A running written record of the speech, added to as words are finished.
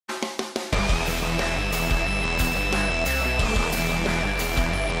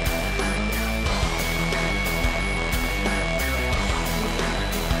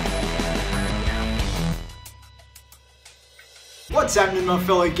What's happening, my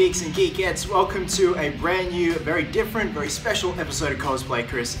fellow geeks and geekettes? Welcome to a brand new, very different, very special episode of Cosplay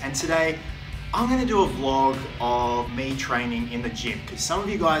Chris. And today, I'm going to do a vlog of me training in the gym because some of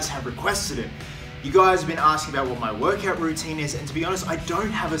you guys have requested it. You guys have been asking about what my workout routine is, and to be honest, I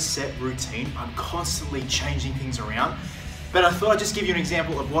don't have a set routine. I'm constantly changing things around. But I thought I'd just give you an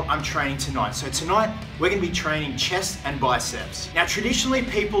example of what I'm training tonight. So tonight, we're going to be training chest and biceps. Now, traditionally,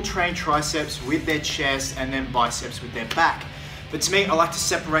 people train triceps with their chest and then biceps with their back. But to me, I like to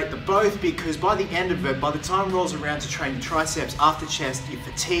separate the both because by the end of it, by the time it rolls around to train your triceps after chest, you're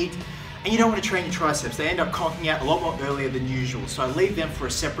fatigued and you don't want to train your triceps. They end up conking out a lot more earlier than usual. So I leave them for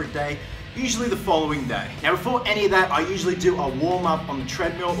a separate day, usually the following day. Now, before any of that, I usually do a warm up on the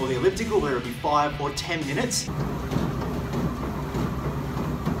treadmill or the elliptical, whether it be 5 or 10 minutes.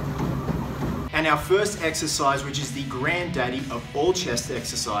 And our first exercise, which is the granddaddy of all chest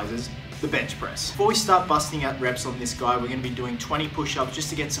exercises, the bench press. Before we start busting out reps on this guy, we're going to be doing 20 push-ups just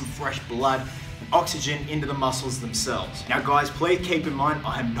to get some fresh blood and oxygen into the muscles themselves. Now guys, please keep in mind,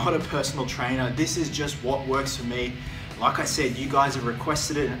 I am not a personal trainer. This is just what works for me. Like I said, you guys have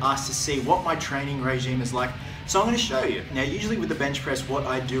requested it and asked to see what my training regime is like. So I'm going to show you. Now, usually with the bench press, what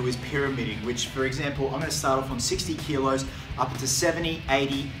I do is pyramiding, which, for example, I'm going to start off on 60 kilos, up to 70,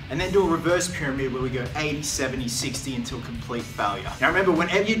 80, and then do a reverse pyramid where we go 80, 70, 60 until complete failure. Now remember,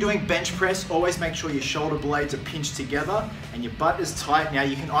 whenever you're doing bench press, always make sure your shoulder blades are pinched together and your butt is tight. Now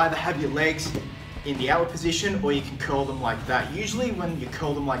you can either have your legs in the outward position or you can curl them like that. Usually when you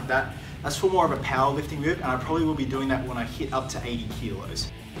curl them like that, that's for more of a powerlifting move, and I probably will be doing that when I hit up to 80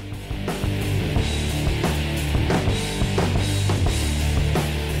 kilos.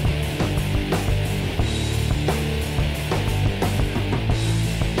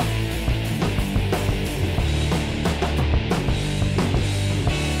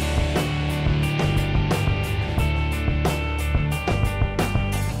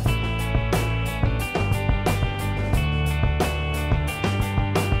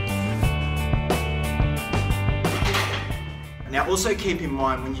 Now also keep in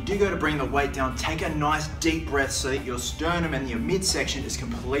mind, when you do go to bring the weight down, take a nice deep breath so that your sternum and your midsection is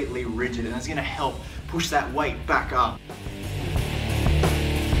completely rigid, and it's going to help push that weight back up.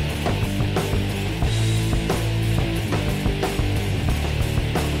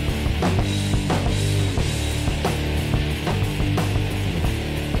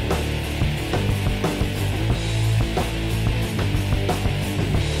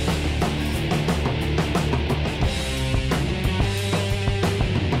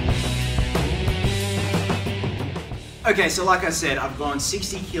 Okay, so like I said, I've gone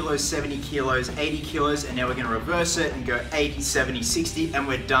 60 kilos, 70 kilos, 80 kilos, and now we're going to reverse it and go 80, 70, 60, and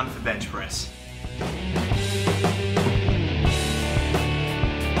we're done for bench press.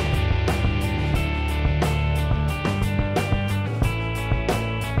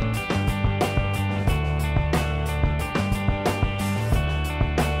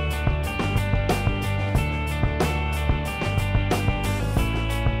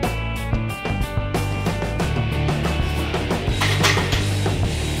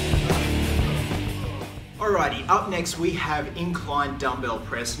 Alrighty, up next we have incline dumbbell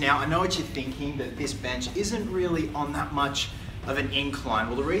press. Now I know what you're thinking, that this bench isn't really on that much of an incline.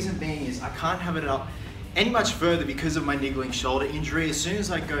 Well, the reason being is I can't have it up any much further because of my niggling shoulder injury. As soon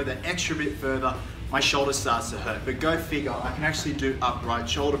as I go that extra bit further, my shoulder starts to hurt. But go figure, I can actually do upright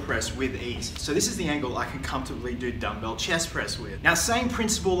shoulder press with ease. So this is the angle I can comfortably do dumbbell chest press with. Now, same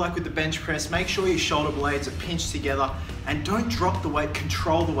principle like with the bench press, make sure your shoulder blades are pinched together and don't drop the weight,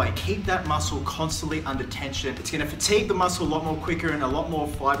 control the weight. Keep that muscle constantly under tension. It's gonna fatigue the muscle a lot more quicker and a lot more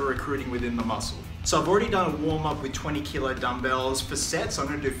fiber recruiting within the muscle. So I've already done a warm up with 20 kilo dumbbells for sets. I'm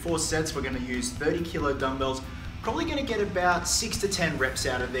gonna do 4 sets. We're gonna use 30 kilo dumbbells. Probably going to get about 6 to 10 reps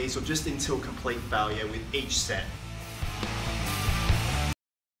out of these, or just until complete failure with each set.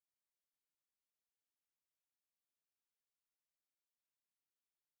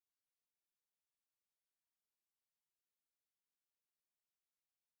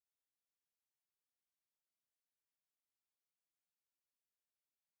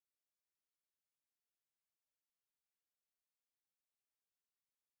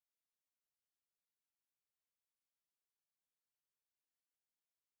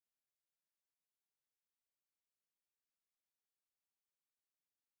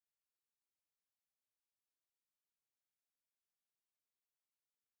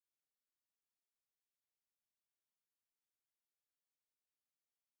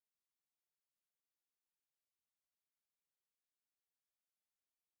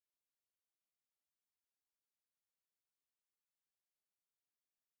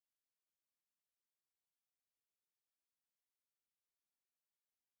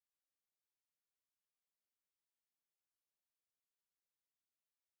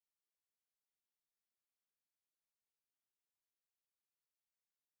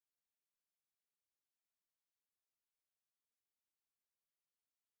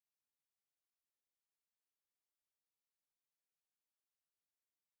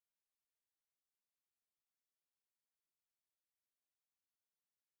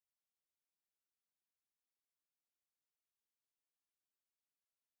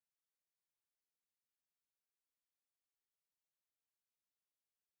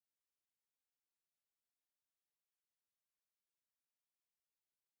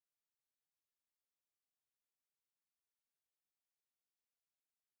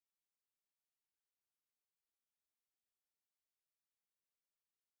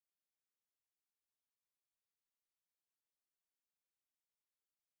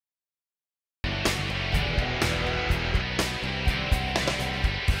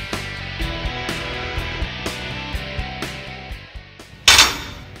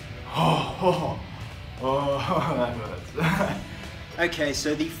 that hurts. Okay,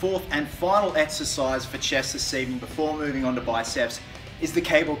 so the fourth and final exercise for chest this evening before moving on to biceps is the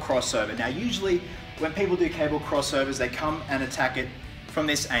cable crossover. Now usually when people do cable crossovers, they come and attack it from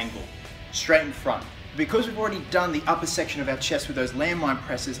this angle, straight in front. Because we've already done the upper section of our chest with those landmine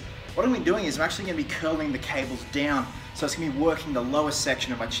presses, what I'm going to be doing is I'm actually going to be curling the cables down, so it's going to be working the lower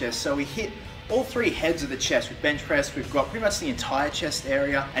section of my chest. So we hit all three heads of the chest. With bench press, we've got pretty much the entire chest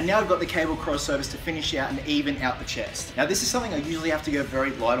area, and now we've got the cable crossovers to finish out and even out the chest. Now this is something I usually have to go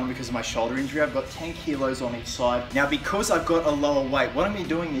very light on because of my shoulder injury. I've got 10 kilos on each side. Now because I've got a lower weight, what I'm going to be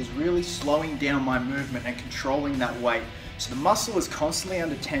doing is really slowing down my movement and controlling that weight. So the muscle is constantly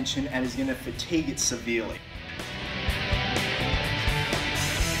under tension and is going to fatigue it severely.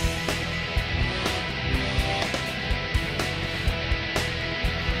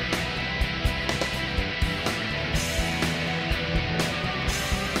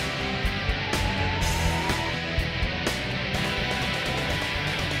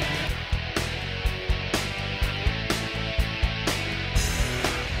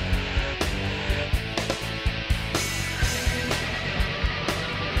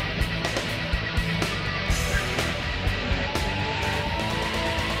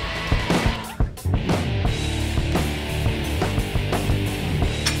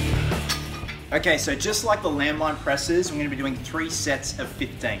 Okay, so just like the landmine presses, I'm going to be doing 3 sets of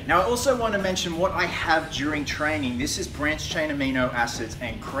 15. Now I also want to mention what I have during training. This is branched chain amino acids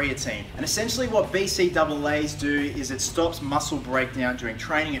and creatine. And essentially what BCAAs do is it stops muscle breakdown during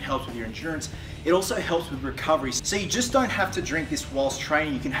training. It helps with your endurance. It also helps with recovery. So you just don't have to drink this whilst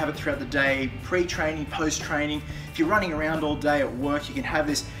training. You can have it throughout the day, pre-training, post-training. If you're running around all day at work, you can have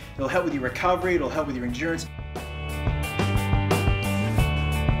this. It'll help with your recovery. It'll help with your endurance.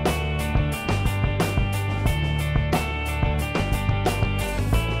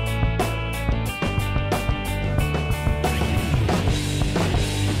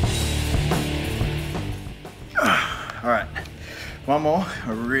 All right, one more.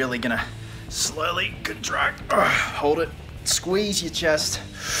 We're really gonna slowly contract, hold it, squeeze your chest,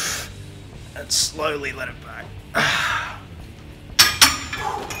 and slowly let it back.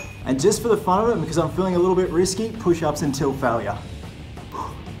 And just for the fun of it, because I'm feeling a little bit risky, push-ups until failure.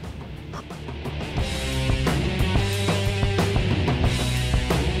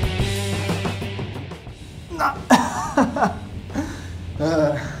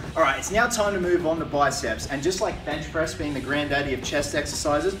 Alright, it's now time to move on to biceps, and just like bench press being the granddaddy of chest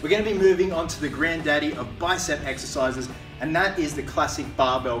exercises, we're going to be moving on to the granddaddy of bicep exercises, and that is the classic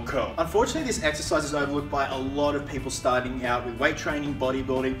barbell curl. Unfortunately, this exercise is overlooked by a lot of people starting out with weight training,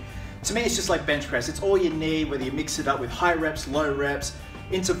 bodybuilding. To me, it's just like bench press. It's all you need, whether you mix it up with high reps, low reps,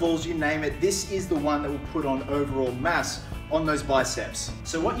 intervals, you name it. This is the one that will put on overall mass on those biceps.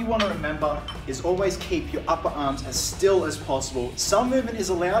 So what you want to remember is always keep your upper arms as still as possible. Some movement is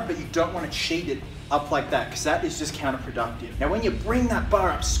allowed, but you don't want to cheat it up like that, because that is just counterproductive. Now when you bring that bar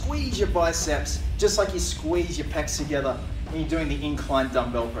up, squeeze your biceps, just like you squeeze your pecs together when you're doing the incline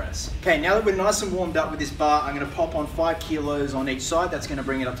dumbbell press. Okay, now that we're nice and warmed up with this bar, I'm going to pop on 5 kilos on each side. That's going to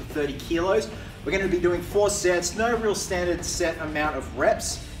bring it up to 30 kilos. We're going to be doing 4 sets, no real standard set amount of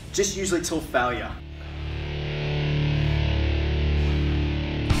reps, just usually till failure.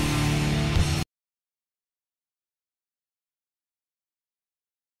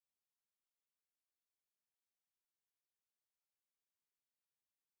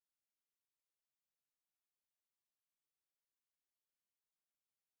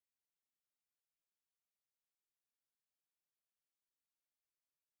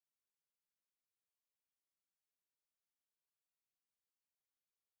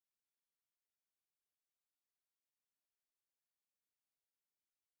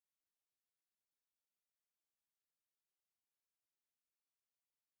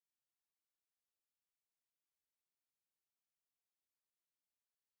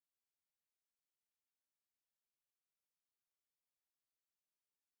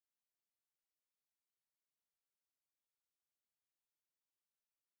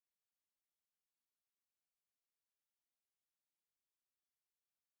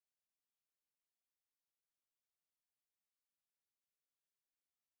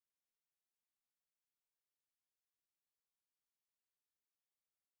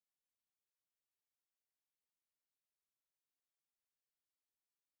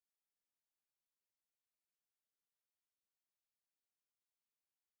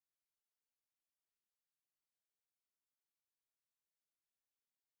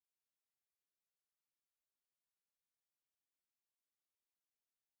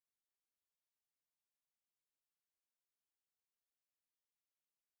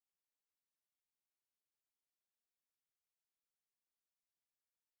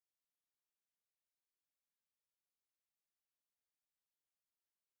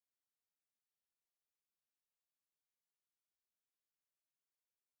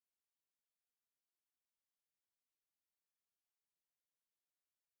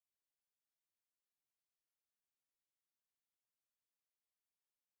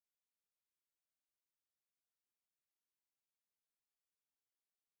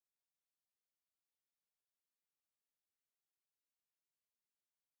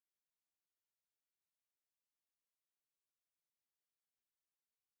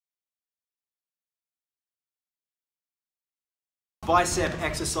 bicep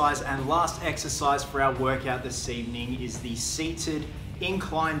exercise and last exercise for our workout this evening is the seated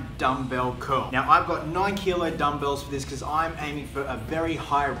incline dumbbell curl. Now I've got 9 kilo dumbbells for this because I'm aiming for a very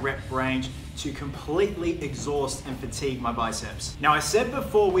high rep range to completely exhaust and fatigue my biceps. Now I said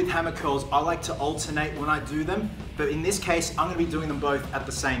before with hammer curls, I like to alternate when I do them, but in this case, I'm gonna be doing them both at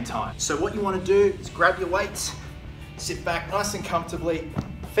the same time. So what you wanna do is grab your weights, sit back nice and comfortably,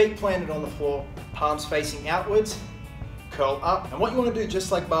 feet planted on the floor, palms facing outwards, curl up. And what you wanna do,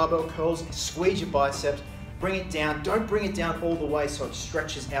 just like barbell curls, is squeeze your biceps, bring it down. Don't bring it down all the way so it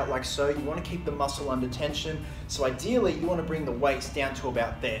stretches out like so. You want to keep the muscle under tension. So ideally, you want to bring the weights down to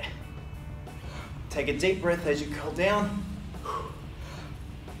about there. Take a deep breath as you curl down.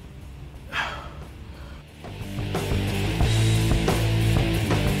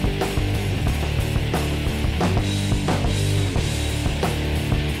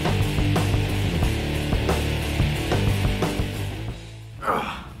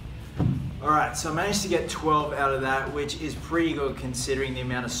 Alright, so I managed to get 12 out of that, which is pretty good considering the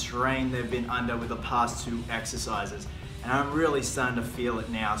amount of strain they've been under with the past 2 exercises. And I'm really starting to feel it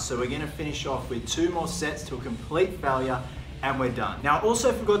now. So we're going to finish off with 2 more sets to a complete failure and we're done. Now I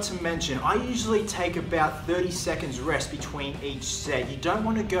also forgot to mention, I usually take about 30 seconds rest between each set. You don't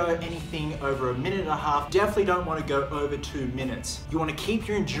want to go anything over 1.5 minutes. Definitely don't want to go over 2 minutes. You want to keep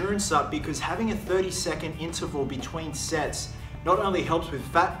your endurance up because having a 30-second interval between sets not only helps with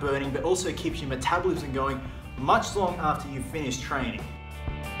fat burning, but also keeps your metabolism going much long after you finish training.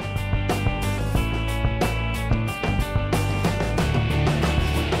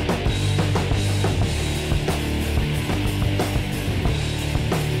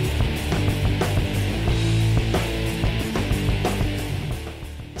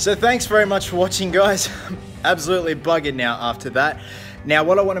 So thanks very much for watching, guys. I'm absolutely buggered now after that. Now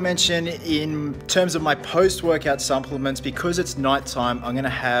what I want to mention in terms of my post-workout supplements, because it's nighttime, I'm going to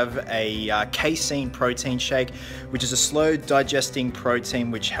have a casein protein shake, which is a slow digesting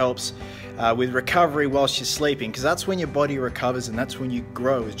protein which helps with recovery whilst you're sleeping, because that's when your body recovers and that's when you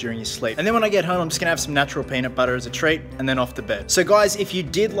grow, is during your sleep. And then when I get home, I'm just gonna have some natural peanut butter as a treat and then off to bed. So guys, if you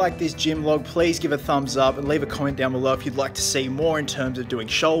did like this gym log, please give a thumbs up and leave a comment down below if you'd like to see more in terms of doing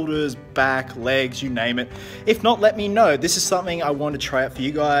shoulders, back, legs, you name it. If not, let me know. This is something I want to try out for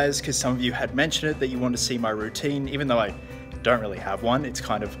you guys because some of you had mentioned it, that you want to see my routine, even though I don't really have one. It's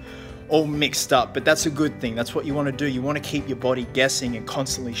kind of all mixed up, but that's a good thing. That's what you want to do. You want to keep your body guessing and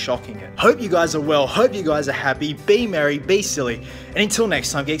constantly shocking it. Hope you guys are well. Hope you guys are happy. Be merry, be silly. And until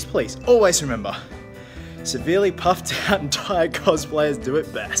next time, geeks, please always remember, severely puffed out and tired cosplayers do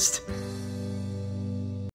it best.